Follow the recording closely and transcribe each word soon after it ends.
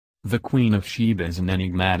The Queen of Sheba is an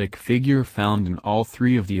enigmatic figure found in all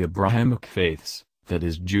three of the Abrahamic faiths, that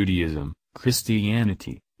is Judaism,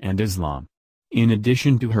 Christianity, and Islam. In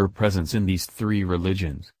addition to her presence in these three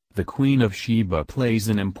religions, the Queen of Sheba plays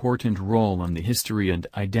an important role in the history and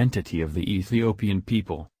identity of the Ethiopian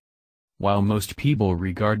people. While most people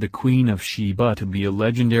regard the Queen of Sheba to be a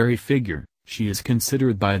legendary figure, she is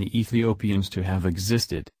considered by the Ethiopians to have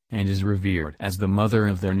existed, and is revered as the mother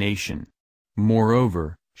of their nation.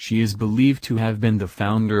 Moreover, she is believed to have been the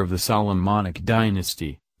founder of the Solomonic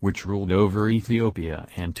dynasty, which ruled over Ethiopia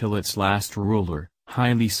until its last ruler,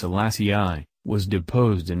 Haile Selassie, was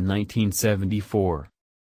deposed in 1974.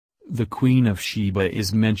 The Queen of Sheba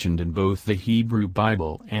is mentioned in both the Hebrew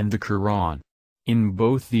Bible and the Quran. In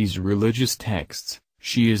both these religious texts,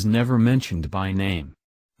 she is never mentioned by name.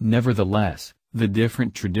 Nevertheless, the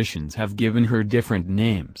different traditions have given her different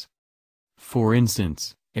names. For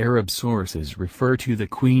instance, Arab sources refer to the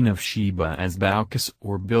Queen of Sheba as Balkis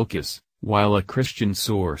or Bilkis, while a Christian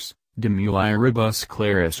source, de mulieribus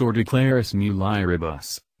claris or de claris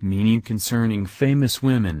mulieribus, meaning concerning famous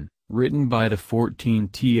women, written by the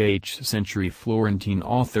 14th century Florentine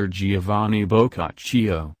author Giovanni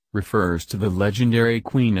Boccaccio, refers to the legendary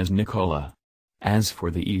queen as Nicola. As for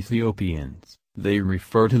the Ethiopians, they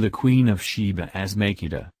refer to the Queen of Sheba as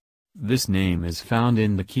Makeda. This name is found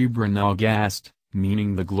in the Kebra Nagast,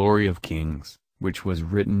 meaning the glory of kings, which was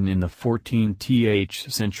written in the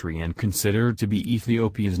 14th century and considered to be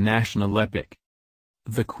Ethiopia's national epic.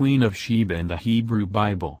 The Queen of Sheba in the Hebrew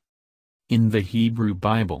Bible. In the Hebrew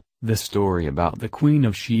Bible, the story about the Queen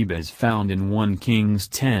of Sheba is found in 1 Kings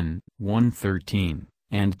 10:1-13,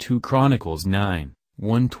 and 2 Chronicles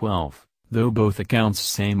 9:1-12, though both accounts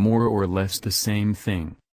say more or less the same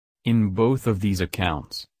thing. In both of these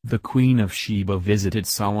accounts, the Queen of Sheba visited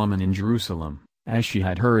Solomon in Jerusalem, as she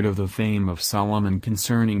had heard of the fame of Solomon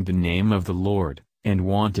concerning the name of the Lord, and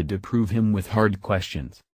wanted to prove him with hard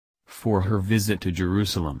questions. For her visit to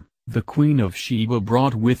Jerusalem, the Queen of Sheba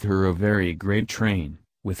brought with her a very great train,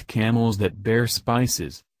 with camels that bear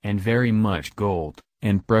spices, and very much gold,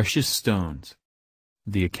 and precious stones.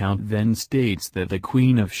 The account then states that the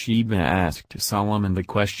Queen of Sheba asked Solomon the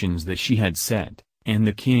questions that she had said, and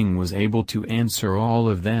the king was able to answer all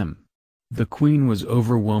of them. The queen was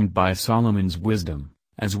overwhelmed by Solomon's wisdom,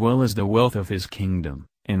 as well as the wealth of his kingdom,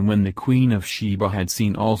 and when the Queen of Sheba had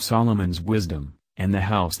seen all Solomon's wisdom, and the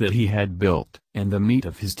house that he had built, and the meat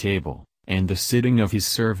of his table, and the sitting of his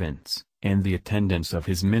servants, and the attendance of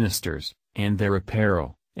his ministers, and their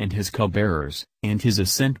apparel, and his cupbearers, and his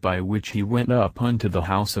ascent by which he went up unto the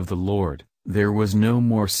house of the Lord, there was no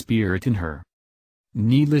more spirit in her.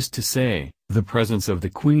 Needless to say, the presence of the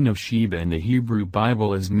Queen of Sheba in the Hebrew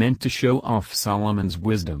Bible is meant to show off Solomon's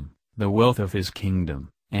wisdom, the wealth of his kingdom,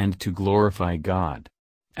 and to glorify God.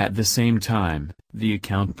 At the same time, the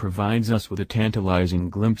account provides us with a tantalizing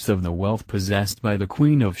glimpse of the wealth possessed by the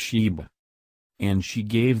Queen of Sheba. And she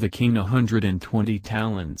gave the king 120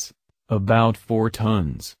 talents, about 4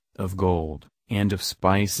 tons, of gold, and of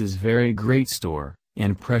spices very great store,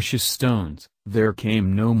 and precious stones. There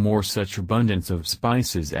came no more such abundance of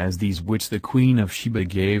spices as these which the Queen of Sheba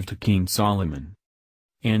gave to King Solomon.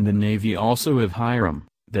 And the navy also of Hiram,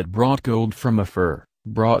 that brought gold from Ophir,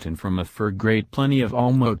 brought in from Ophir great plenty of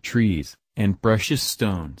almug trees, and precious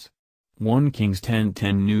stones. 1 Kings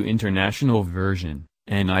 10:10 New International Version,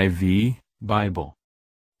 NIV, Bible.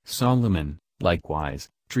 Solomon, likewise,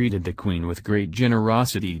 treated the queen with great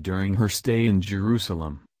generosity during her stay in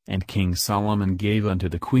Jerusalem. And King Solomon gave unto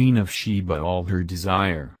the Queen of Sheba all her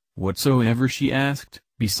desire, whatsoever she asked,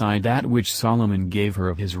 beside that which Solomon gave her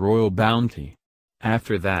of his royal bounty.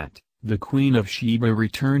 After that, the Queen of Sheba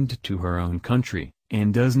returned to her own country,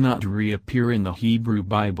 and does not reappear in the Hebrew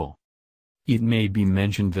Bible. It may be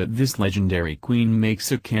mentioned that this legendary queen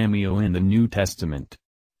makes a cameo in the New Testament.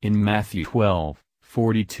 In Matthew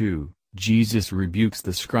 12:42, Jesus rebukes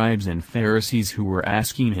the scribes and Pharisees who were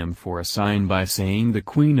asking him for a sign by saying, "The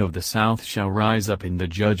queen of the south shall rise up in the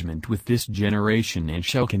judgment with this generation and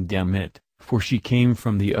shall condemn it, for she came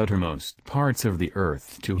from the uttermost parts of the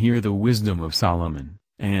earth to hear the wisdom of Solomon,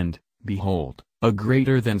 and, behold, a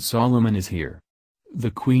greater than Solomon is here."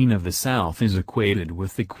 The queen of the south is equated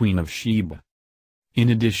with the Queen of Sheba. In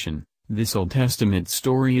addition, this Old Testament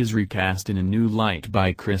story is recast in a new light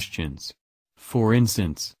by Christians. For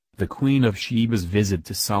instance, the Queen of Sheba's visit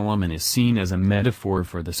to Solomon is seen as a metaphor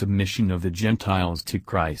for the submission of the Gentiles to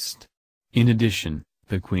Christ. In addition,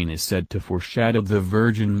 the queen is said to foreshadow the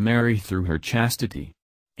Virgin Mary through her chastity.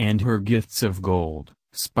 And her gifts of gold,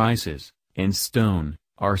 spices, and stone,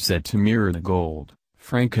 are said to mirror the gold,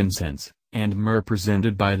 frankincense, and myrrh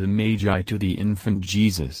presented by the Magi to the infant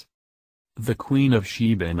Jesus. The Queen of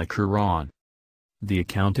Sheba in the Quran. The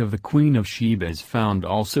account of the Queen of Sheba is found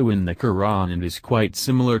also in the Quran and is quite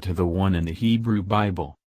similar to the one in the Hebrew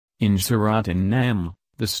Bible. In Surat an-Naml,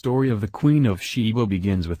 the story of the Queen of Sheba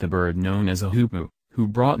begins with a bird known as a hoopoe, who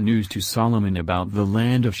brought news to Solomon about the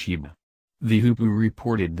land of Sheba. The hoopoe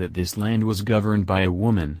reported that this land was governed by a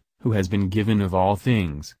woman, who has been given of all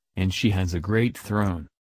things, and she has a great throne.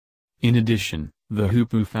 In addition, the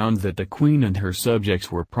hoopoe found that the queen and her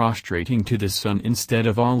subjects were prostrating to the sun instead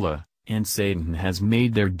of Allah, and Satan has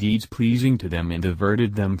made their deeds pleasing to them and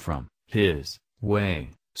averted them from his way,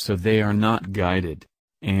 so they are not guided,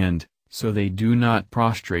 and so they do not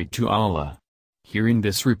prostrate to Allah. Hearing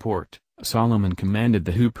this report, Solomon commanded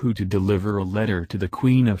the hoopoe to deliver a letter to the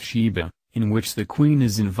Queen of Sheba, in which the queen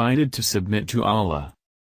is invited to submit to Allah.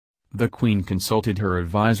 The queen consulted her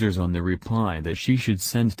advisers on the reply that she should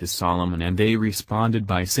send to Solomon, and they responded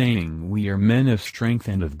by saying, "We are men of strength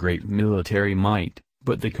and of great military might,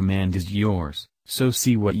 but the command is yours, so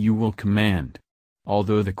see what you will command."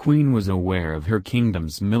 Although the queen was aware of her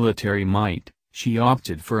kingdom's military might, she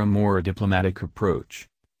opted for a more diplomatic approach.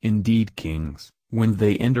 Indeed, kings, when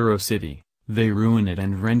they enter a city, they ruin it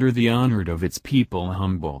and render the honored of its people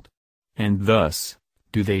humbled. And thus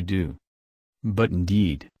do they do. But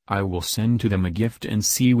indeed, I will send to them a gift and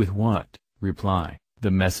see with what reply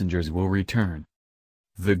the messengers will return.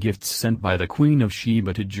 The gifts sent by the Queen of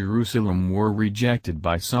Sheba to Jerusalem were rejected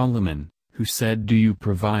by Solomon, who said, "Do you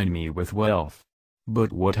provide me with wealth?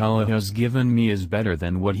 But what Allah has given me is better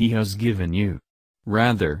than what He has given you.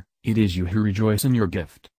 Rather, it is you who rejoice in your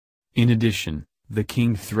gift." In addition, the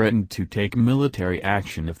king threatened to take military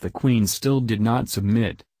action if the queen still did not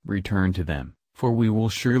submit. "Return to them, for we will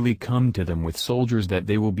surely come to them with soldiers that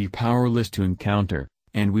they will be powerless to encounter,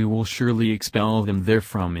 and we will surely expel them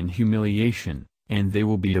therefrom in humiliation, and they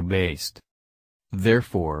will be abased."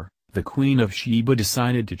 Therefore, the Queen of Sheba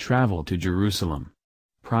decided to travel to Jerusalem.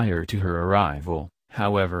 Prior to her arrival,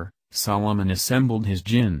 however, Solomon assembled his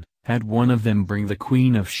jinn, had one of them bring the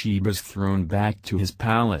Queen of Sheba's throne back to his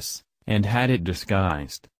palace, and had it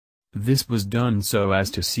disguised. This was done so as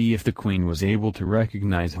to see if the queen was able to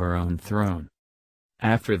recognize her own throne.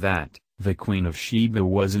 After that, the Queen of Sheba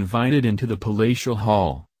was invited into the palatial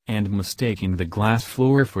hall, and mistaking the glass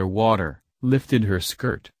floor for water, lifted her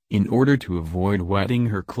skirt, in order to avoid wetting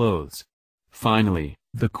her clothes. Finally,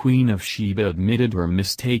 the Queen of Sheba admitted her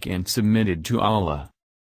mistake and submitted to Allah.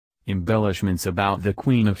 Embellishments about the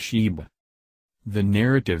Queen of Sheba. The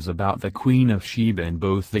narratives about the Queen of Sheba in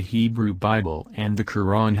both the Hebrew Bible and the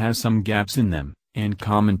Quran has some gaps in them, and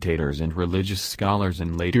commentators and religious scholars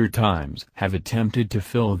in later times have attempted to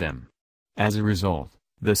fill them. As a result,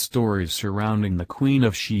 the stories surrounding the Queen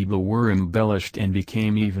of Sheba were embellished and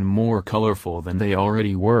became even more colorful than they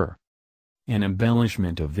already were. An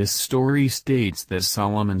embellishment of this story states that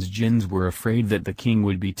Solomon's jinns were afraid that the king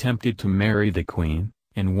would be tempted to marry the queen,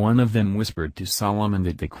 and one of them whispered to Solomon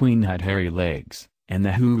that the queen had hairy legs, and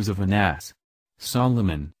the hooves of an ass.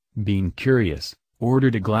 Solomon, being curious,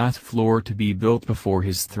 ordered a glass floor to be built before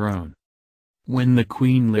his throne. When the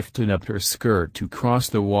queen lifted up her skirt to cross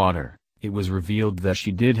the water, it was revealed that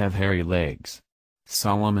she did have hairy legs.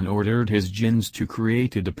 Solomon ordered his jinns to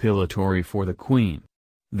create a depilatory for the queen.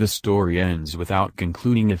 The story ends without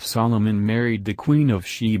concluding if Solomon married the Queen of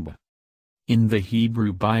Sheba. In the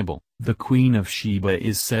Hebrew Bible, the Queen of Sheba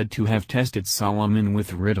is said to have tested Solomon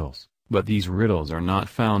with riddles, but these riddles are not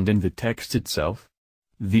found in the text itself.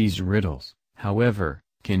 These riddles, however,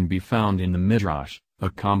 can be found in the Midrash, a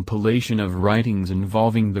compilation of writings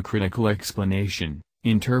involving the critical explanation,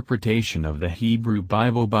 interpretation of the Hebrew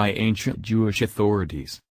Bible by ancient Jewish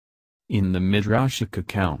authorities. In the Midrashic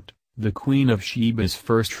account, the Queen of Sheba's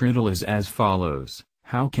first riddle is as follows: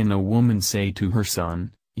 "How can a woman say to her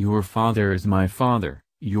son, 'Your father is my father,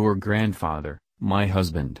 your grandfather, my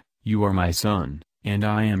husband, you are my son, and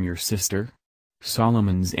I am your sister?'"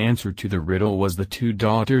 Solomon's answer to the riddle was the two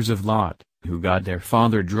daughters of Lot, who got their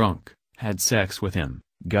father drunk, had sex with him,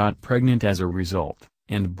 got pregnant as a result,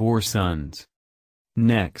 and bore sons.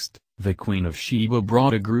 Next, the Queen of Sheba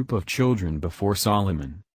brought a group of children before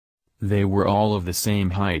Solomon. They were all of the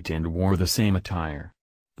same height and wore the same attire.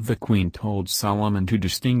 The queen told Solomon to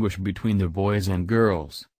distinguish between the boys and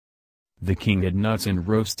girls. The king had nuts and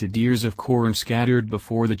roasted ears of corn scattered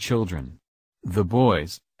before the children. The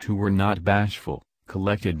boys, who were not bashful,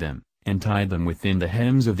 collected them, and tied them within the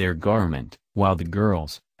hems of their garment, while the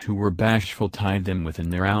girls, who were bashful, tied them within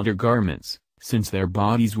their outer garments, since their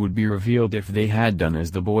bodies would be revealed if they had done as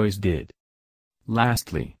the boys did.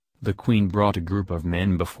 Lastly, the queen brought a group of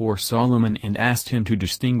men before Solomon and asked him to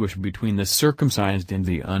distinguish between the circumcised and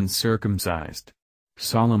the uncircumcised.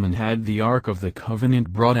 Solomon had the Ark of the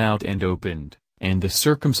Covenant brought out and opened, and the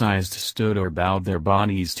circumcised stood or bowed their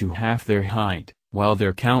bodies to half their height, while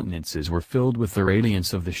their countenances were filled with the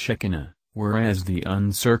radiance of the Shekinah, whereas the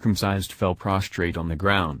uncircumcised fell prostrate on the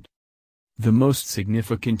ground. The most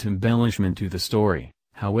significant embellishment to the story,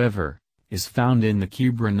 however, is found in the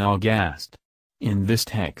Kibron al-Gast. In this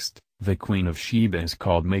text, the Queen of Sheba is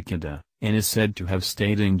called Makkedah, and is said to have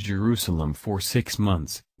stayed in Jerusalem for 6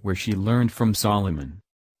 months, where she learned from Solomon.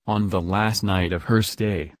 On the last night of her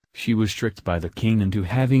stay, she was tricked by the king into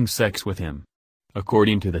having sex with him.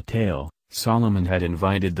 According to the tale, Solomon had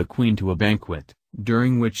invited the queen to a banquet,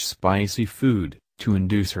 during which spicy food, to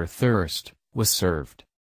induce her thirst, was served.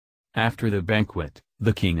 After the banquet,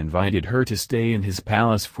 the king invited her to stay in his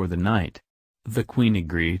palace for the night. The queen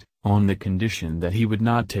agreed, on the condition that he would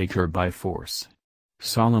not take her by force.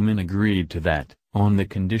 Solomon agreed to that, on the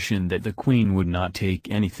condition that the queen would not take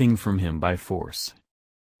anything from him by force.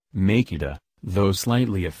 Makkedah, though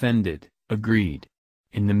slightly offended, agreed.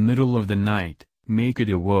 In the middle of the night,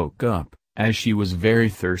 Makkedah woke up, as she was very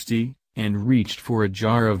thirsty, and reached for a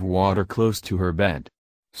jar of water close to her bed.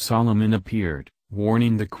 Solomon appeared,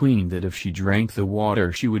 warning the queen that if she drank the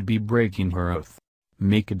water she would be breaking her oath.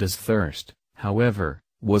 Makkedah's thirst, however,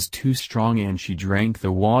 was too strong and she drank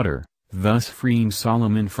the water, thus freeing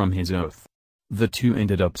Solomon from his oath. The two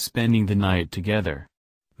ended up spending the night together.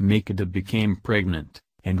 Makkedah became pregnant,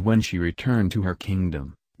 and when she returned to her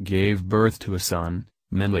kingdom, gave birth to a son,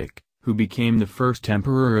 Menelik, who became the first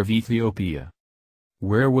emperor of Ethiopia.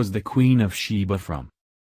 Where was the Queen of Sheba from?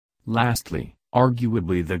 Lastly,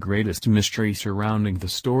 arguably the greatest mystery surrounding the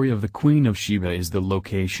story of the Queen of Sheba is the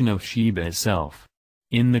location of Sheba itself.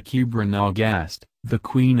 In the Kibron al-Gast, the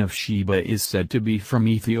Queen of Sheba is said to be from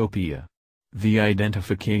Ethiopia. The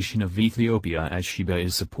identification of Ethiopia as Sheba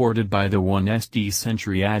is supported by the 1st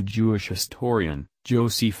century Jewish historian,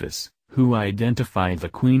 Josephus, who identified the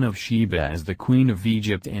Queen of Sheba as the Queen of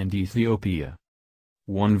Egypt and Ethiopia.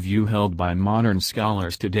 One view held by modern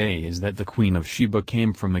scholars today is that the Queen of Sheba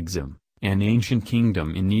came from Axum, an ancient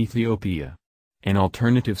kingdom in Ethiopia. An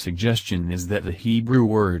alternative suggestion is that the Hebrew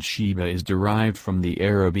word Sheba is derived from the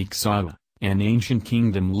Arabic Saba, an ancient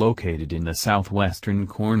kingdom located in the southwestern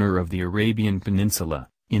corner of the Arabian Peninsula,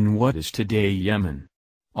 in what is today Yemen.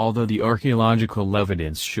 Although the archaeological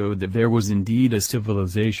evidence showed that there was indeed a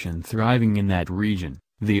civilization thriving in that region,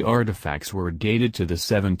 the artifacts were dated to the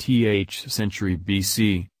 7th century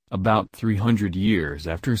BC, about 300 years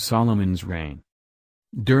after Solomon's reign.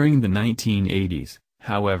 During the 1980s,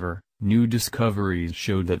 however, new discoveries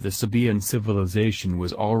showed that the Sabaean civilization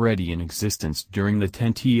was already in existence during the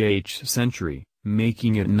 10th century,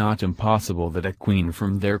 making it not impossible that a queen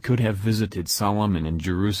from there could have visited Solomon in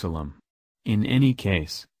Jerusalem. In any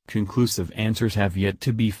case, conclusive answers have yet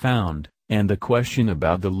to be found, and the question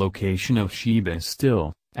about the location of Sheba is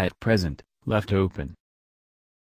still, at present, left open.